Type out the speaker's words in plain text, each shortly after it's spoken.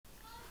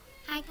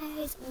Hi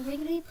guys, we're going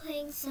to be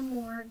playing some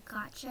more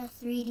Gacha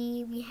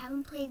 3D. We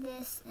haven't played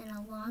this in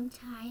a long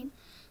time.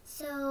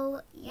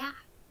 So yeah,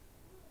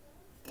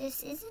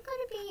 this isn't going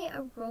to be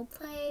a role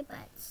play,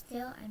 but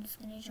still I'm just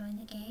going to join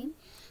the game.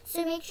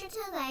 So make sure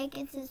to like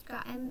and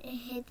subscribe and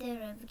hit the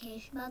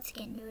notification bell to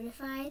get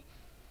notified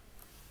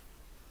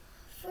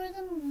for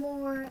the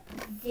more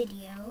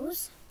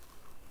videos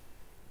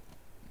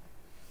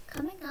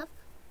coming up.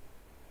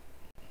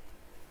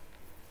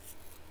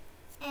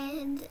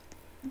 And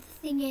the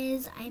thing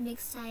is, I'm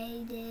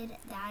excited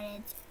that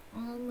it's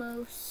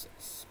almost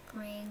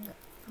spring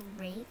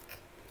break.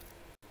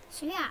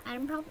 So yeah,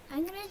 I'm gonna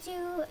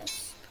do a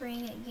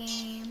spring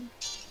game.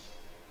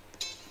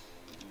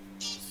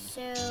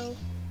 So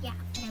yeah,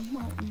 but I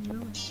won't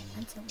ruin it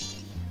until the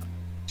video.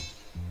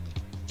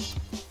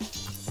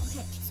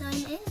 Okay, so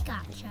I'm in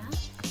Gacha.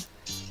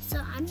 So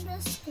I'm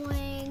just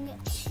going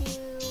to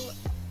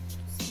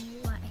see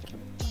what I can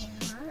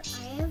wear.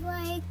 I have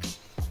like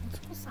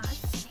multiple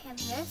socks. I have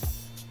this.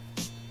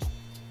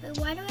 But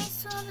why do I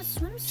still have a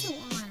swimsuit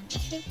on? I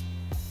should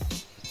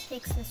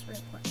fix this real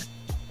quick.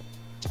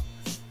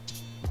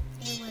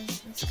 It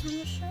was this kind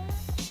of shirt.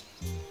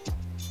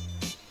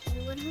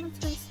 What happened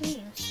to my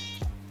sleeves?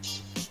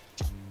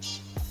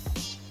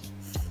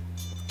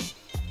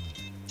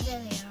 There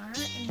they are.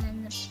 And then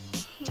the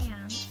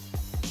pants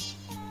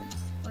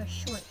or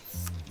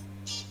shorts.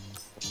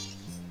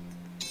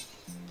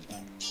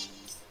 There.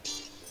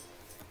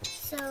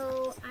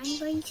 So I'm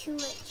going to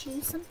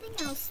choose something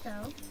else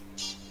though.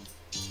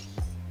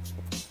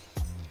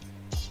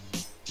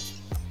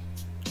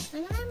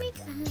 I'm gonna make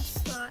a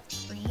slot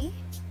 3.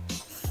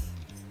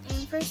 And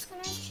I'm first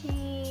gonna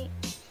choose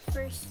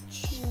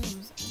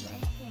the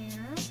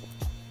hair.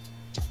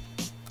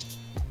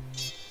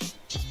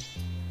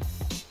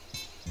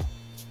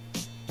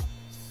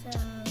 So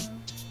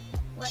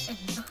what okay,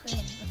 looks so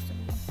weird.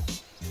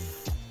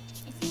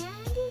 I think I'm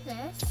gonna do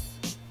this.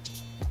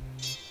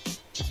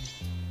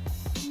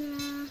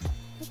 Nah,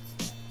 what's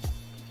this?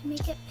 You can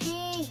make it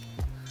pink.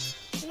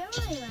 I don't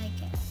really like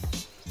it.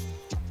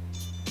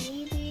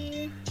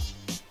 Maybe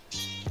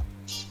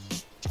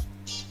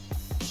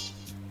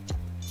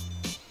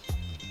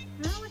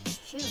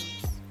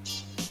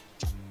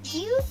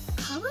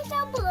comment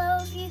down below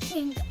if you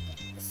think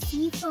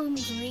seafoam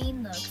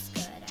green looks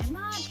good. I'm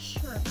not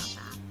sure about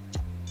that.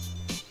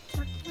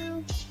 Dark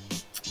blue,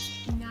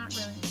 not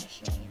really my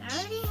shade. I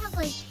already have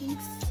like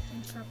pinks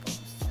and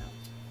purples, so.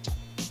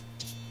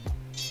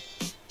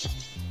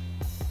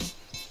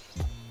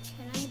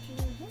 Can I do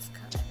this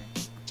color?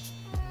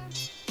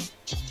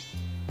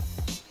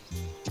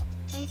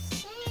 I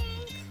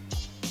think.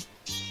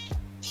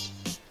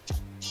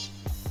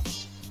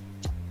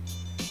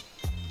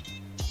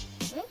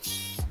 This?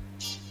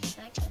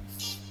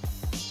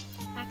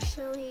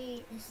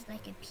 Actually, this is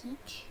like a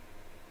peach.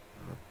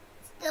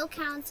 Still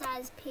counts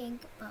as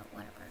pink, but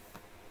whatever.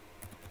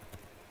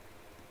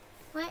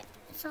 What?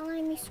 It's not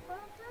letting me scroll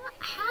down?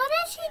 How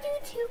did she do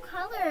 2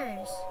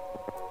 colors?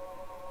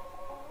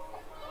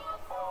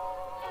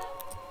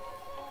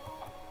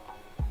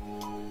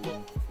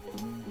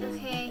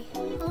 Okay,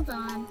 hold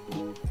on.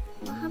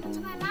 What happened to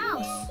my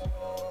mouse?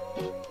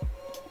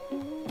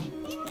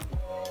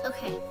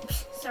 Okay,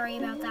 sorry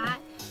about that.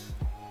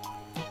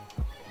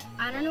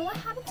 I don't know what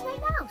happened to my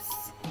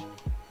mouse.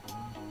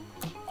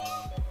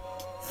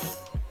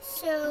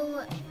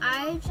 So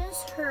I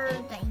just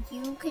heard that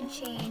you could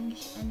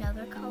change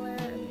another color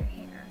of your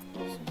hair.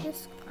 So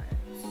this part.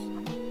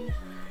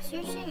 So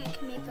you're saying I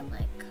can make it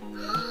like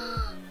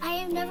I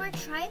have never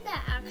tried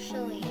that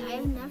actually. I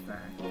have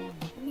never.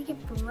 Make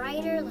it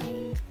brighter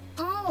like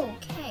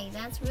okay,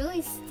 that's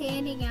really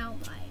standing out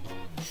like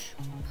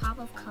pop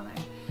of color. I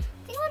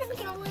think I want to make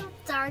it a little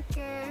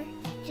darker.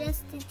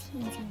 Just a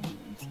teensy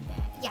bit.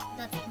 Yeah,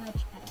 that's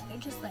much better. They're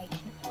just like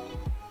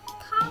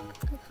pop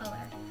of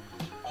color.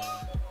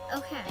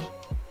 Okay.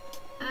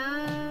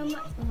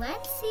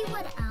 Let's see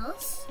what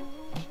else.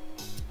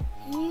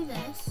 Can do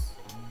this.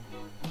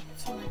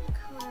 Let's see what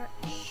color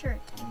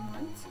shirt I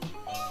want.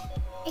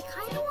 I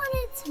kind of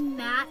wanted to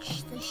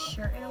match the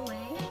shirt in a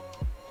way.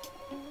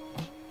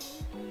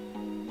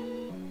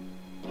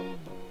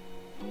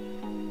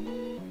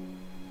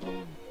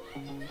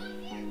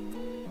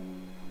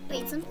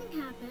 Wait, something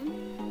happened.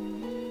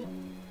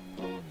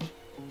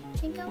 I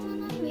think I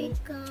want to make,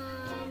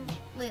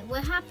 wait,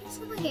 what happens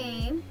to the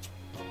game?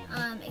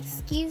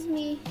 Excuse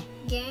me,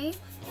 game?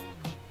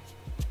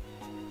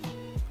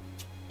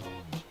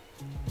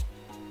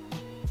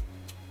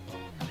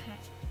 Okay,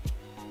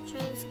 try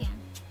this again.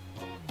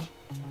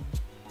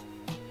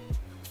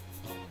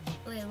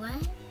 Wait,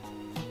 what?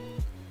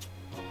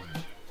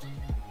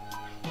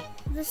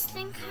 This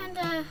thing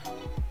kinda...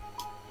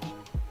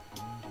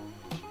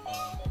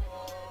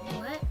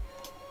 What?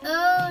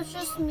 Oh, it's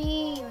just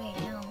me. Wait,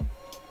 no.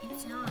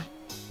 It's not.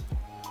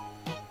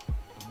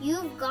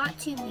 You've got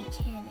to be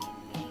kidding me.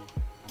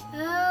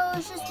 Oh,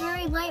 it's just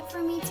very light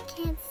for me to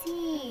can't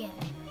see.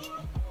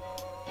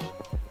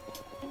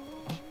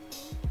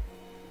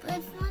 But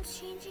it's not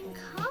changing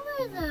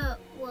color though.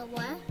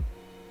 What?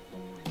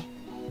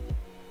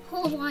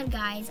 Hold on,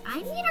 guys.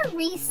 I need a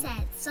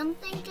reset.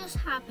 Something just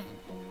happened.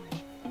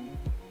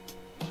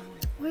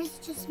 Or is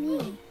it just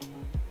me?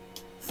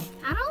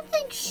 I don't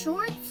think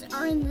shorts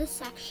are in this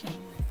section.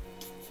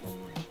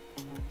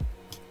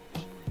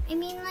 I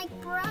mean, like,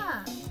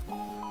 bruh.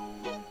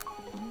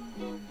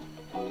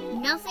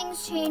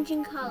 Nothing's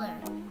changing color.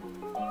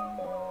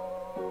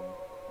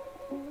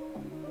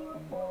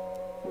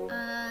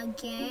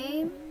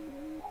 Game.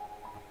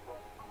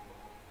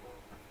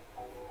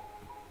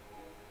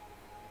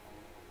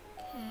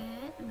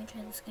 Okay, let me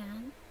try this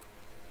again.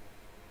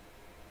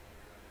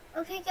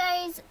 Okay,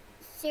 guys,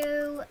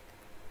 so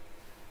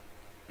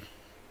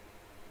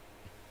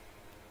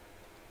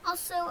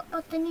also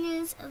about the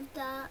news of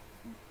the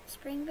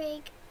spring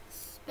break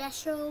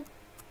special.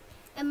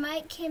 It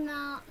might come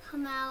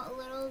out a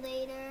little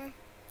later,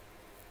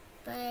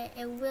 but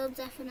it will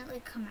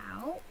definitely come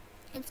out.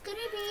 It's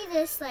gonna be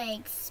this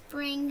like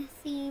spring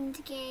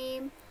themed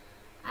game.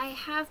 I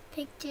have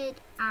picked it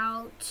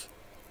out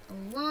a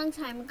long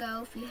time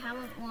ago. If you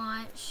haven't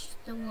watched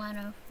the one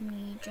of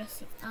me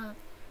dressing up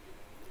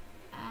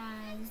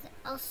as the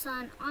Elsa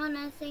and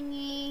Anna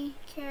thingy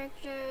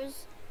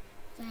characters,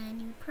 then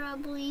you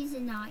probably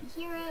did not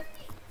hear it.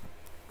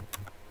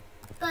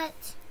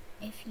 But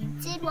if you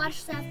did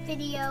watch that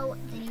video,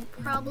 then you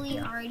probably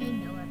already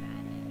know about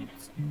it.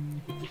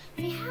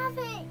 If you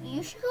haven't,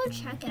 you should go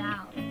check it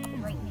out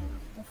right now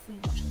before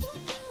you watch this.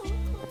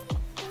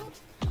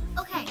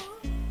 Okay,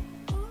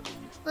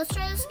 let's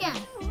try this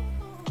again.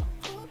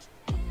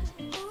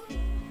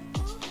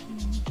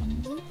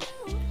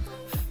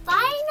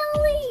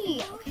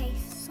 Finally! Okay,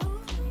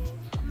 something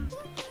happened.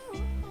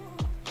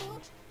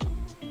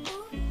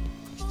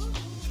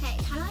 Okay,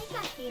 kind of like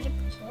that faded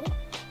purple.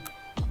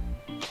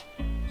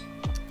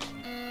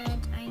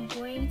 And I'm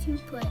going to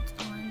put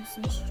on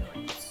some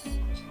shorts.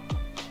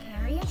 Okay, I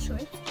already have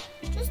shorts.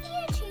 Just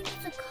need to change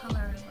the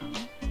color of them.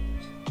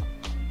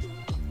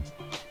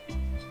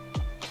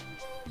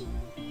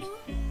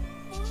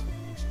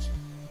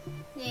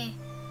 Yeah.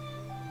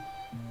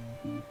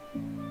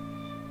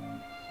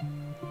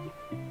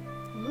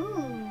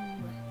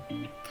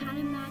 Kind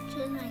of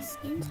matches my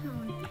skin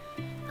tone.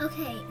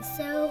 Okay,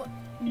 so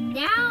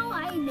now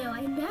I know.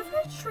 I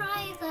never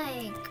tried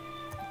like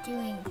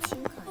doing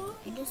two colors.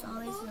 I just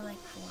always feel like,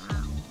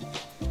 wow.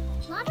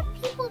 A lot of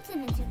people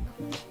didn't do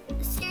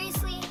it.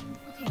 Seriously?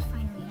 Okay,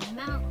 finally I'm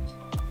out.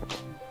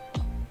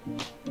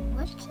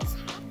 What just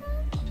happened?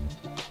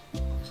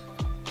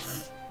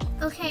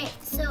 Okay,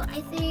 so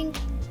I think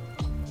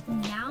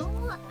now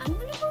I'm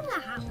gonna go to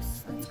the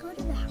house. Let's go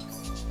to the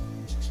house.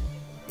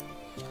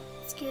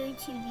 Let's go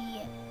to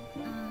the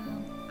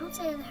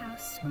outside of the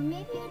house, or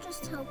maybe I'll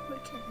just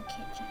teleport to the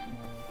kitchen.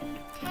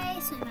 Okay,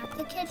 so I'm at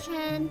the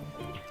kitchen.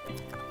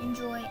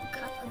 Enjoy a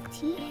cup of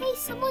tea. Hey,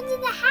 someone's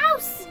in the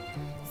house!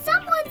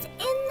 Someone's in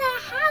the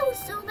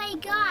house! Oh my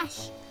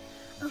gosh!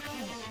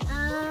 Okay,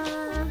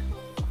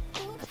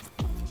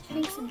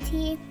 drink some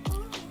tea.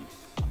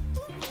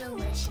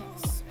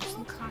 Delicious. Or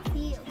some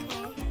coffee,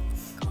 okay.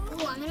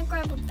 Oh, I'm gonna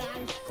grab a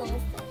bag of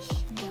goldfish.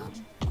 Yum.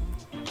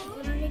 I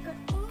got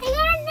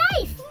a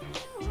knife!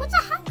 What the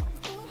heck?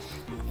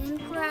 And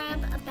grab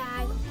a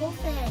bag of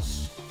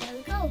goldfish. There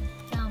we go.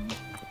 Yum.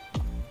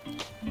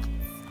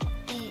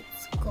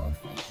 It's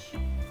goldfish.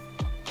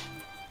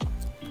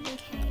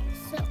 Okay,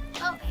 so,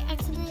 oh, I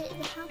exited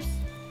the house.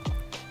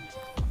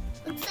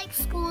 Looks like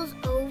school's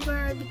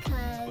over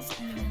because,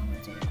 you know,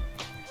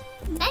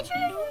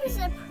 bedrooms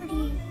are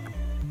pretty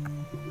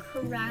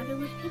crowded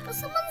with people.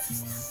 Someone's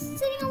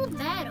sitting on the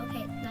bed.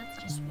 Okay, that's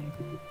just weird.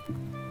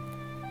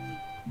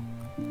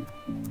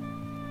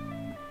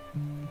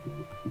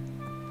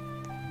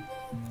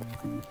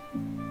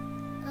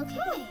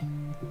 Okay.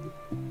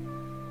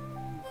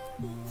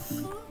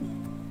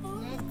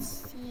 Let's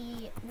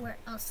see, where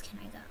else can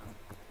I go?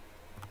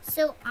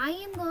 So I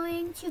am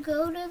going to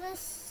go to the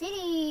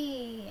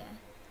city.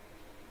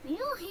 Maybe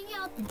I'll hang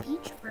out at the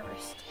beach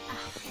first. Oh,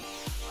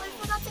 I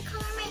forgot to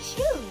color my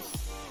shoes.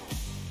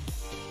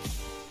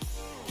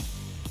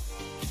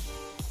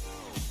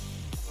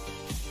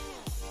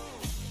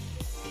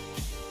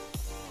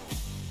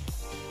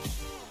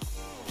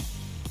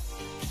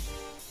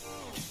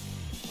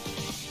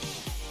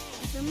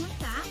 Something like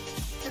that.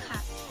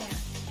 Okay, there.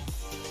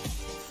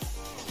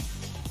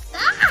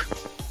 Ah!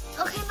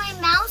 Okay, my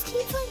mouse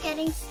keeps on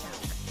getting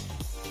stuck.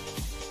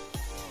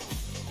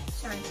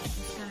 Sorry about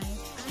this, guys.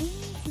 I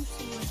need to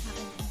see what's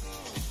happening.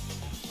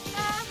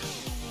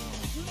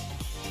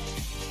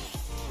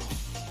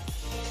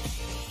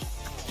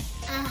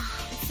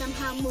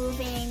 Somehow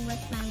moving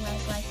with my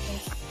leg like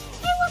this.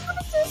 Hey, what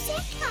happened to the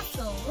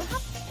sandcastle? What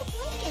happened to the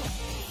blanket?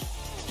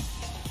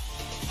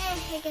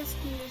 I guess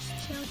we can just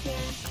chill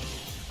here.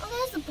 Oh,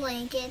 there's the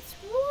blankets.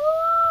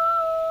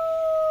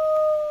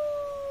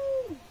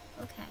 Woo!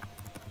 Okay.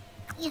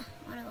 Yeah,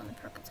 I want to go in the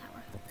purple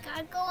tower.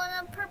 Gotta go in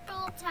the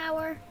purple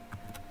tower.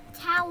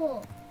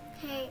 Towel.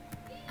 Okay.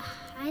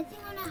 I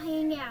think I'm gonna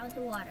hang out with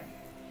the water.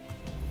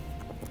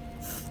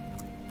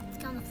 Let's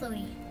go on the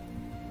floaty.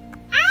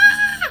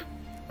 Ah!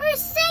 We're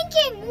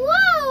sinking!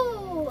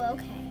 Whoa!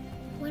 Okay.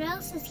 What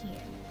else is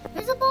here?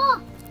 There's a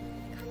ball.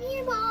 Come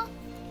here, ball.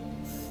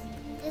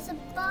 There's a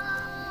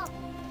ball.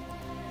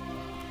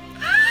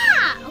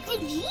 Ah! Okay,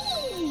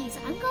 jeez.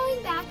 I'm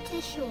going back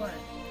to shore.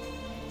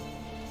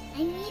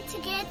 I need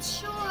to get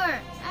shore.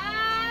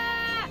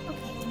 Ah!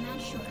 Okay, I'm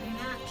not sure. I'm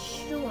not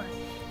sure.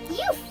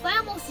 You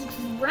almost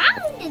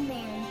drowned in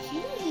there.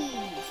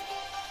 Jeez.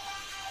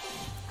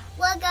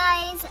 Well,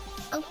 guys,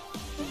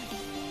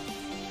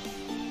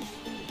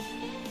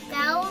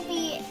 that will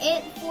be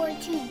it for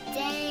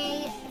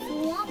today. If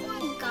you want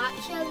more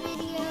gacha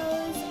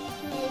videos,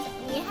 because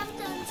we haven't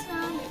done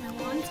some in a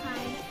long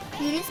time,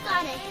 you just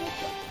gotta hit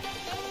the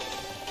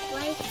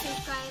like,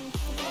 subscribe, and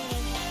the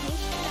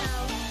notification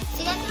bell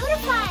to get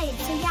notified.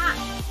 So yeah,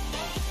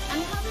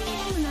 I'm probably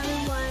doing another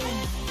one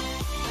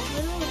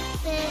in a little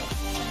bit.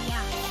 So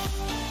yeah,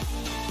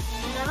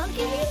 and I'll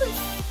give you a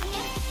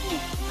sneak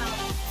peek about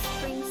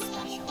spring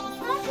special. It's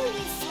not really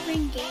a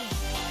spring game.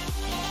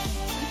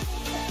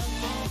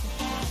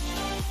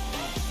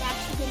 It's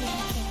actually going to be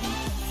taking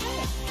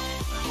place.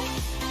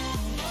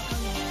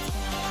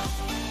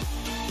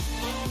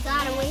 You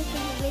gotta wait for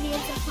the video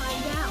to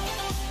find out.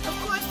 Of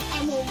course, I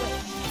will wait.